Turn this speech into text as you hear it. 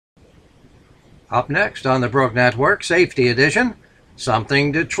Up next on the Brook Network Safety Edition,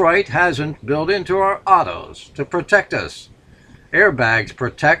 something Detroit hasn't built into our autos to protect us. Airbags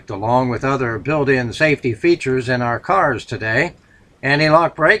protect along with other built-in safety features in our cars today.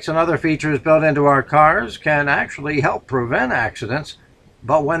 Anti-lock brakes and other features built into our cars can actually help prevent accidents,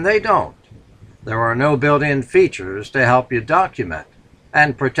 but when they don't, there are no built-in features to help you document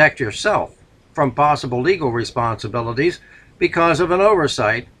and protect yourself from possible legal responsibilities because of an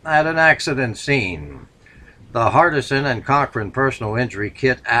oversight at an accident scene. The Hardison Cochran Personal Injury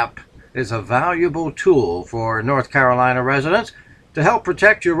Kit app is a valuable tool for North Carolina residents to help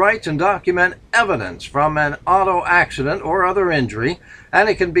protect your rights and document evidence from an auto accident or other injury, and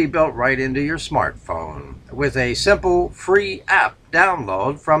it can be built right into your smartphone with a simple free app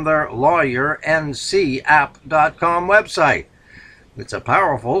download from their lawyer.ncapp.com website. It's a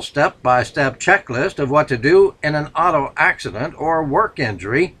powerful step-by-step checklist of what to do in an auto accident or work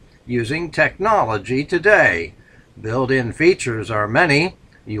injury using technology today. Built-in features are many.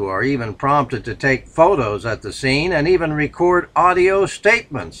 You are even prompted to take photos at the scene and even record audio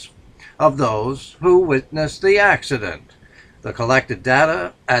statements of those who witnessed the accident. The collected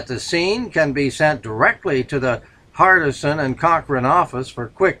data at the scene can be sent directly to the Hardison Cochran office for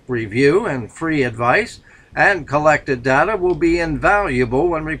quick review and free advice, and collected data will be invaluable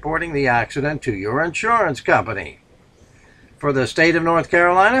when reporting the accident to your insurance company. For the state of North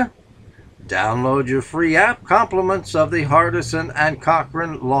Carolina, download your free app, compliments of the Hardison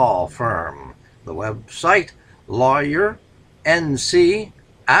Cochran Law Firm. The website,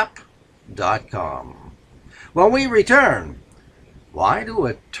 lawyer.ncapp.com. When we return, why do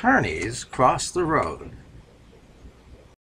attorneys cross the road?